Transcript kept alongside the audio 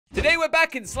Today we're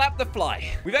back in Slap the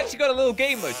Fly. We've actually got a little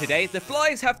game mode today. The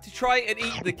flies have to try and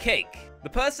eat the cake. The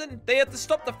person, they have to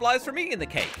stop the flies from eating the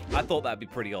cake. I thought that'd be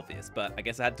pretty obvious, but I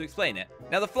guess I had to explain it.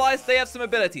 Now the flies, they have some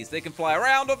abilities. They can fly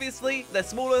around, obviously. They're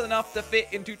small enough to fit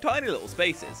into tiny little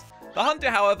spaces. The hunter,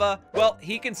 however, well,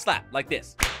 he can slap like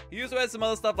this. He also has some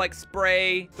other stuff like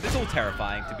spray, but it's all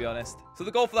terrifying, to be honest. So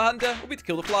the goal for the hunter will be to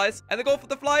kill the flies, and the goal for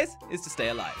the flies is to stay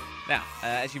alive. Now,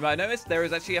 as you might notice, there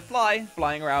is actually a fly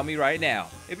flying around me right now.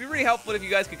 It'd be really helpful if you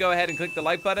guys could go ahead and click the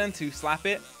like button to slap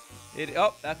it.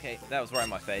 Oh, okay, that was right in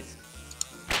my face.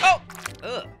 Oh!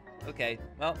 Ugh. Okay,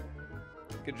 well,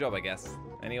 good job, I guess.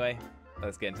 Anyway,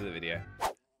 let's get into the video.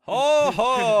 Ho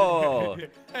ho!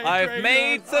 Hey, I've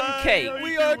made some cake.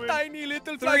 We are tiny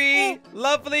little Three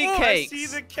lovely cakes. I see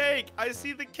the cake. I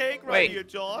see the cake right here,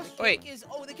 Josh. Wait.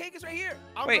 The cake is right here.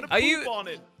 I'm Wait, gonna are poop you on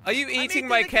it. Are you eating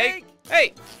my cake?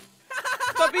 Hey!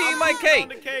 Stop eating my I'm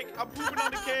cake! cake. I'm pooping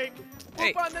on the cake.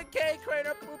 Hey. Poop on the cake,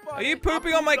 Crater. Poop on Are you it.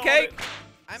 pooping on my cake?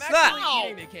 I'm Slap. actually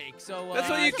eating the cake, so That's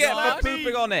what you get for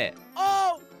pooping on it.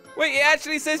 Oh! Wait, it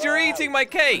actually says you're eating my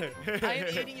cake. I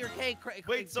am eating your cake,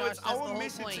 Wait, so Josh, it's that's the our whole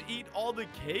mission point. to eat all the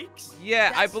cakes?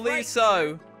 Yeah, I That's believe right,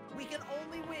 so. We can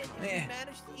only win if Yeah. we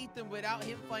manage to eat them without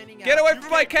him finding out. Get away You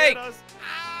from my can't cake! get us.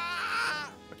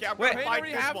 Ah! Okay, I'm Wait. gonna fight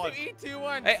We this have one. to eat two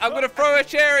ones. Hey, I'm gonna throw a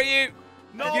chair at you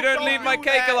No, if you don't leave my do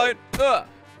cake that. alone. Ugh.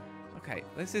 Okay,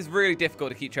 this is really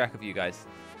difficult to keep track of you guys.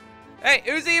 Hey,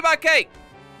 who's eating my cake?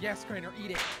 Yes, Crater,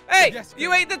 eat it. Hey, Yes, you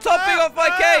Crater. ate the topping off my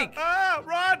cake!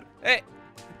 Run! Hey,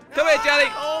 come here, Jelly.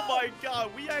 Oh my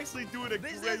God, we actually doing a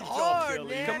This great is job, hard, Jelly.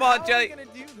 man. Come on, How Jelly. Are we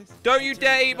gonna do this? Don't you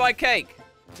dare eat my cake.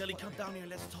 Jelly, come down here.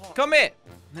 Let's talk. Come here.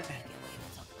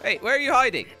 Hey, where are you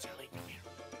hiding? Jelly, come here.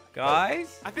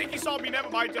 Guys? I think he saw me. Never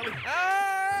mind, Jelly.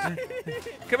 Ah!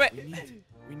 Come here.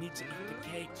 We need to eat the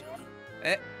cake,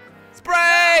 Jelly.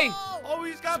 Spray! Oh,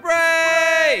 he's got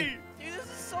Spray! Dude, this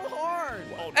is so hard.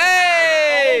 Oh, no.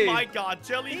 Hey! Oh my God,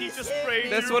 Jelly, he just sprayed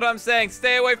That's you. what I'm saying.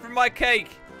 Stay away from my cake.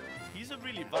 He's a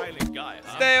really violent guy,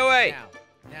 huh? Stay away.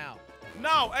 Now.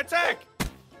 Now, attack!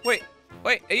 Wait,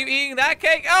 are you eating that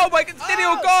cake? Oh my God, it's nearly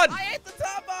all gone. I ate the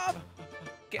top off.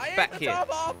 Get back ate the here. top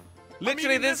off.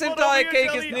 Literally, eating this this one entire over here,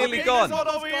 cake is Jelly. nearly Okay, gone. this one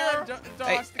over here.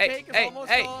 Josh, the cake is almost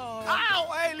gone.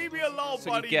 Ow! Hey, leave me alone, That's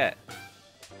what buddy. you get.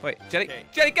 Wait, Jelly, Okay.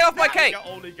 Jelly, get off my cake. I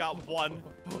only got one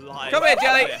life. Come here,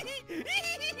 Jelly.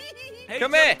 Hey,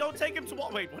 Come Jelly, here. Don't take him to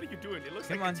walk. Wait, what are you doing? It looks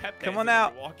Come like on. a tap Come dance on as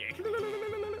out. you're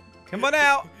walking. Come on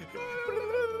out.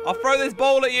 I'll throw this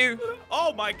bowl at you.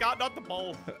 Oh my God, not the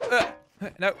bowl.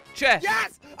 No, chair.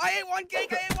 Yes! I ate one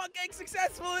cake! I ate one cake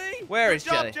successfully! Where is Good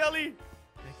job, Jelly? Jelly.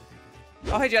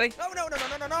 Oh, hey, Jelly. No!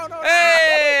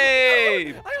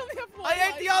 Hey! I only have one.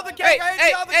 I ate the other cake. Hey, I ate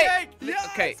hey, the other hey. cake. Yes!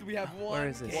 Okay. We have one. Where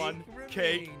is it? One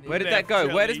cake. remaining. Where did Left, that go?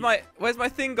 Jelly. Where's my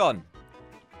thing gone?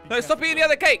 No, stop careful. eating the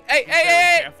other cake. Hey, Be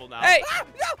very careful now. hey! Ah,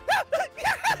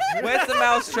 no! Where's the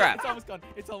mouse trap? It's almost gone.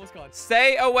 It's almost gone.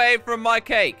 Stay away from my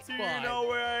cake. Do you Fine. know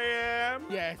where I am?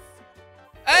 Yes.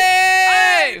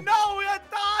 Hey! No, we are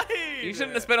dying. You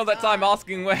shouldn't have spent all that time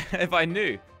asking where if I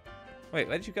knew. Wait,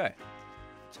 where did you go?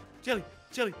 Jelly,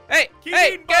 Jelly. Hey! Keep Hey!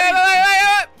 eating, Get buddy. away!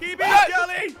 Keep No. it,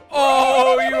 Jelly.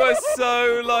 Oh, you are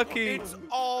so lucky. It's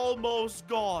almost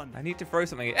gone. I need to throw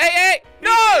something. Hey! No!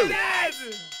 Dead. I did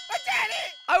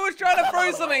it! I was trying to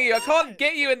throw something at you. I can't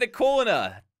get you in the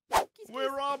corner.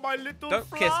 Where are my little Don't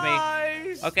kiss me.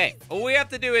 flies? Okay, all we have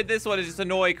to do with this one is just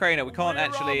annoy Crainer. We can't Where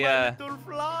actually are my little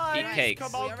flies? eat cakes.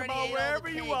 Come We on, already come on, ate all wherever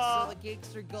the you cakes, are. So the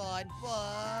cakes are gone,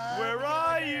 but... Where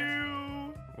are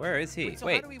you? Where is he? So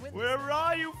Wait, how do we win this? Where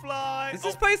are you, flies? does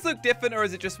this place look different or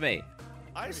is it just me?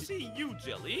 I see you,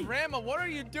 Jelly. Grandma, what are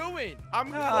you doing?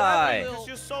 I'm Hi. glad because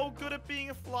you're so good at being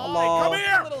a fly. Hello. Come It's a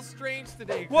here. little strange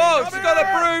today. Whoa, Come she's got a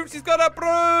here. broom! She's got a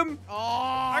broom! Oh!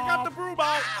 I got the broom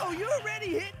out. Ow, you already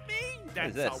hit me?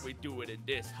 That's this? how we do it in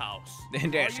this house.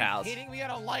 In this Are you house. kidding me? I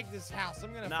don't like this house.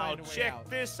 I'm gonna Now find a way check out.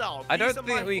 this out. I These don't are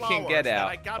think my we can flowers get that out.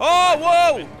 I got Oh, from my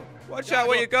whoa! husband. Watch out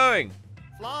where you're going.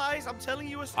 Flies, I'm telling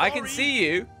you a story. I can see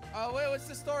you. Oh, wait, what's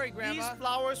the story, Grandma? These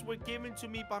flowers were given to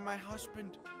me by my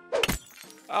husband.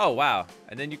 Oh, wow.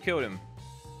 And then you killed him.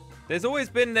 There's always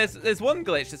been, there's one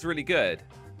glitch that's really good.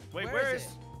 Wait, Where where is is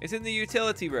It's in the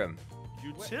utility room.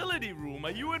 utility room?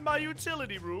 Are you in my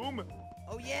utility room?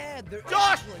 Oh, yeah.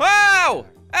 Josh! Wow!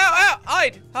 Ow, ow!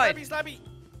 Hide! Hide! Slappy, slappy.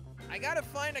 I gotta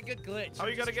find a good glitch. How are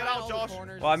you gonna Just get trying out, all the Josh?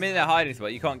 corners Well, I'm and in a stuff. hiding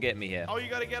spot. You can't get me here. How are you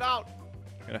gonna get out?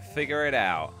 I'm gonna figure it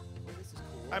out. This is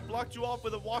cool. I blocked you off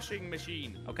with a washing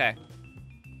machine. Okay.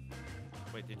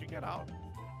 Wait, did you get out?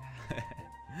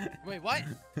 Wait, what?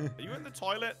 Are you in the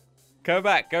toilet? Go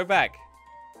back, go back.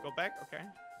 Go back, okay.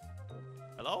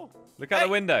 Hello? Look out Hey!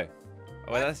 the window.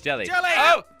 Oh, well, that's Jelly. Jelly!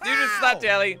 Oh, you just Ow! slapped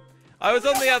Jelly. I was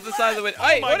on the other side of the window.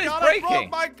 Hey, Oh my what is God, I breaking? broke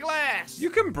my glass. You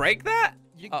can break that?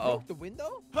 You Uh-oh. broke the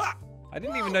window? Ha! I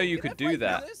didn't even know you Can I could do fight through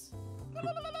that. this?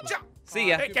 See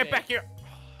ya. Hey, get back here.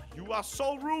 You are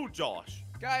so rude, Josh.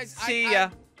 Guys, See ya.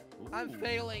 I'm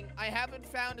failing. I haven't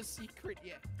found a secret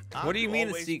yet. What do you mean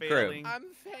a always secret? failing. I'm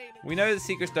failing. We know the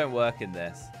secrets don't work in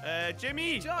this.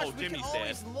 Jimmy. Josh, Oh, we can Jimmy's dead.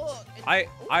 always look. and- I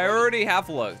Oh, I wait, already have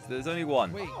looked. There's only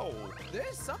one. Wait, Oh,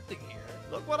 there's something here.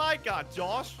 look what I got,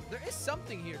 Josh. There is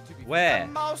something here to be. A Where?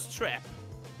 mouse trap.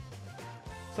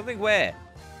 Something where?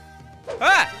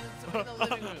 Ah! Something in the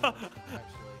living room, actually.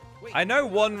 Wait, I know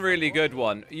one really good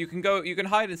one. You can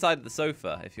hide inside of the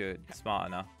sofa if you're smart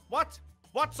enough. What?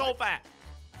 What's so fat?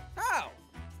 how?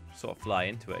 Sort of fly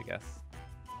into it, I guess.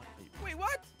 Wait,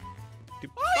 what? Doop.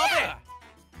 Oh, Stop yeah. it!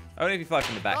 Only if you fly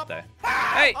from the back, Stop. though.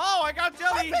 Ah! Hey, Oh, I got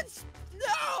jelly. Weapons!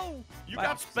 No! You My-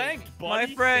 got spanked, my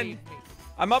buddy. friend. Save me.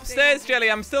 I'm upstairs, Jelly.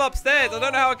 I'm still upstairs. I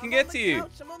don't know how I can I'm get on to the you.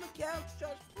 couch, I'm on the couch, Josh.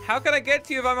 How can I get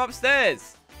to you if I'm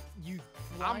upstairs? You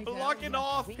I'm fly down blocking my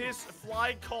off wings. his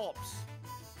fly corpse.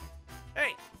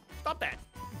 Hey, stop that.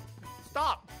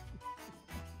 Stop.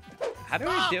 How do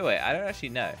we Stop. do it? I don't actually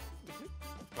know.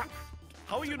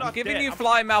 How are you I'm not giving dead? you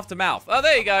fly mouth to mouth. Oh,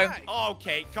 there you go. Right.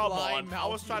 Okay, come Fly on. I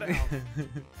mouth was trying to to. Hey,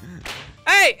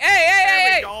 hey, hey, There hey,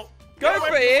 we hey! go. Go Get away for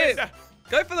from the it. window.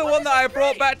 Go for the What one is that I it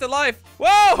brought free? back to life.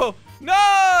 Whoa!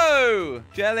 No!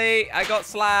 Jelly, I got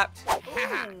slapped.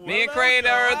 Ooh, Me and hello,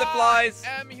 Craner are the Josh. flies.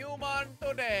 I am human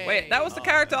today. Wait, that was the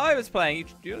character I was playing.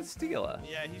 You're a stealer.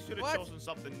 Yeah, he should have What? chosen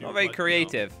something new. Not very but,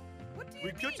 creative. What do you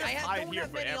We could mean? just I hide don't here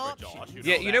have many forever, options. Josh.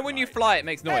 Yeah, you know when you fly, it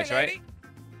makes noise, Hey, right? lady.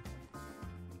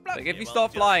 Like if you well,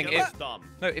 start just flying, get it us dumb.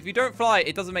 no. If you don't fly,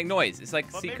 it doesn't make noise. It's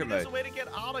like But secret maybe there's mode. a way to get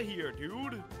out of here,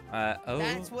 dude. Oh.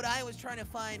 That's what I was trying to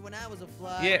find when I was a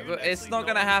fly. Yeah, Dude, but it's actually, not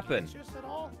gonna no happen. glitches at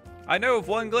all. I know of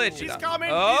one glitch. He's that- coming.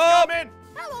 Oh! He's coming.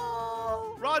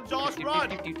 Hello. Run, Josh, run.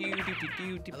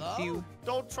 Hello?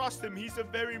 Don't trust him. He's a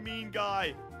very mean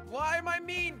guy. Why am I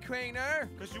mean, Craner?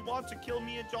 Because you want to kill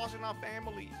me and Josh and our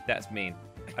family. That's mean.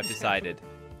 I've decided.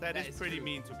 That That is is pretty true.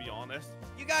 mean, to be honest.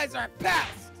 You guys are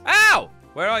past. Ow!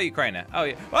 Where are you, Craner? Oh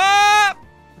yeah. Ah!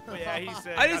 But yeah, he's.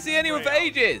 I didn't see anyone for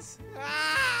ages.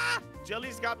 Ah!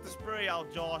 Jelly's got the spray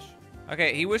out, Josh.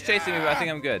 Okay, he was chasing me, but I think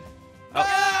I'm good. Oh!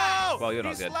 Oh, well, you're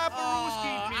not He good.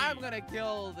 slapperooskied me. I'm gonna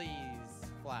kill these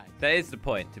flies. That is the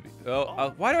point. To be.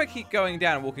 Why do I keep going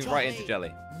down and walking right into Jelly?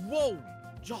 Whoa!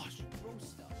 Josh, Throw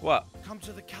stuff. What? come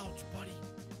to the couch, buddy.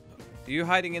 Are you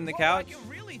hiding in the Whoa, couch? I can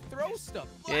really throw stuff.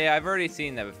 Look. Yeah, I've already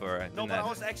seen that before. I've No, been but I there.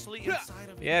 was actually inside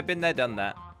of it. Yeah, been there, done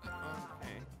that. Okay.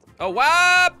 Oh,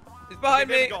 wow! It's behind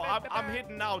Okay, there me. we go. I'm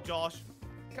hitting now, Josh.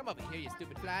 Come over here, you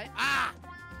stupid fly. Ah!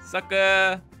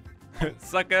 Sucker. He's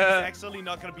Sucker. actually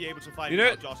not gonna be able to find You me know,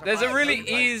 now, Josh. there's a I'm really fine.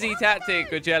 easy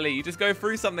tactic with Jelly. You just go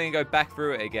through something and go back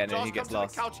through it again, Josh, and he gets come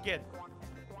lost. to the couch again.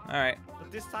 All right.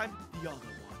 But this time, the other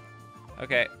one.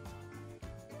 Okay.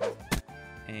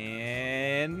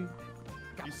 And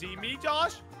You see me,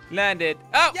 Josh? landed.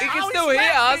 Oh, Yeah, he can how still hear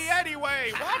slapped us. me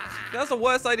anyway. What? That's the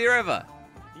worst idea ever.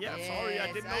 Yeah, sorry,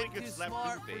 I didn't know Yes, you could I'm too slap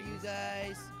smart through for you things.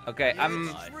 guys. Okay,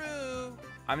 It's true.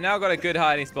 I'm now got a good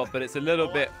hiding spot, but it's a little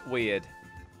bit weird.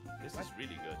 This is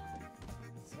really good.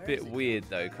 It's a bit weird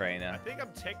though, I Craner. think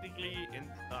I'm technically in.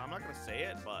 I'm not gonna say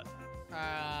it, but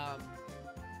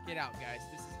Get out, guys.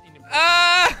 This is inappropriate.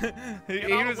 Ah! he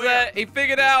Get out was where? there. He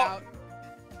figured Get out.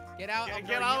 Get out. Get- I'm get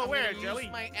gonna out u- of I'm where, gonna use Jelly?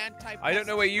 my anti-pest I don't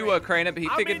know where you spray. were, Craner, but he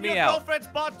I'm figured in me your out. girlfriend's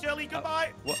butt, Jelly.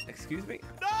 Goodbye. What? Excuse me?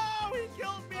 No, he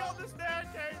killed me on the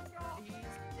staircase. He's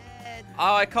dead.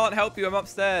 Oh, I can't help you. I'm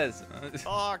upstairs.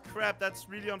 Oh crap! That's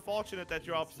really unfortunate that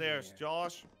you're upstairs,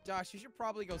 Josh. Josh, you should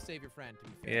probably go save your friend. To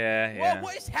be fair. yeah, yeah. Whoa!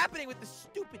 What is happening with the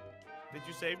stupid? Did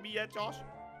you save me yet, Josh?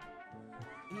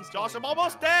 He's Josh, going I'm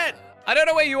almost down. dead. I don't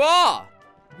know where you are.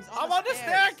 He's I'm on the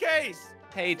stairs. staircase.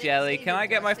 Hey, Jelly, can I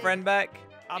get my friend back?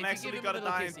 I'm If you actually give him a gonna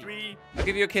little die in kissy. 3. I'll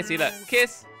give you a kissy. Look,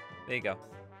 kiss. There you go.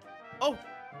 Oh,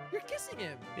 You're kissing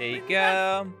him. There you Bring me back.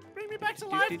 go. bring me back to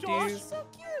Do, life, do, do. Josh. He's so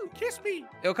cute. Kiss me.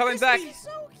 You're coming Kiss back. me.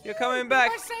 So cute. You're coming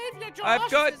back. My savior, Josh. I've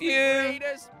This got is the you.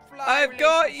 greatest fly I've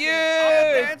got relationship.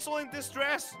 I'm a you. damsel in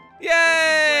distress. Yay!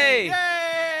 Yay!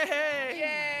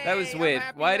 Yay, That was I'm weird.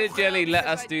 happy Why to did Jelly help let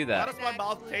because us I do Why that? does my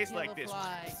mouth Actually taste kill like a this?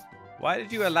 fly. Why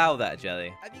did you allow that,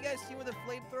 Jelly? Have you guys seen what a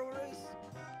flamethrower is?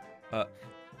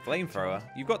 Flamethrower?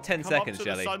 You've got 10 Come seconds, up to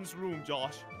Jelly. the sun's room,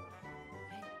 Josh.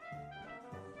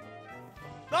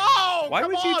 No! Why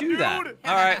come would you on, do that? dude.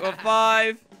 All right, well,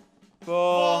 5,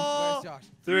 4, Where's Josh?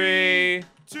 3,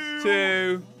 2,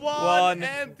 2, 1, 1.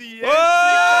 and the end.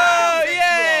 Whoa! sequence.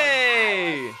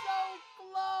 Yay!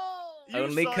 So close. You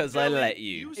Only suck, 'cause I Jelly. let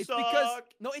you. It's suck. because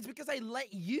no, it's because I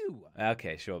let you.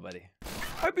 Okay, sure, buddy.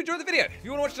 Hope you enjoyed the video. If you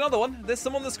want to watch another one, there's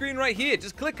some on the screen right here.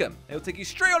 Just click them. It'll take you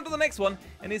straight on to the next one.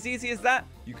 And as easy as that,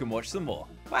 you can watch some more.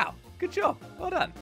 Wow, good job. Well done.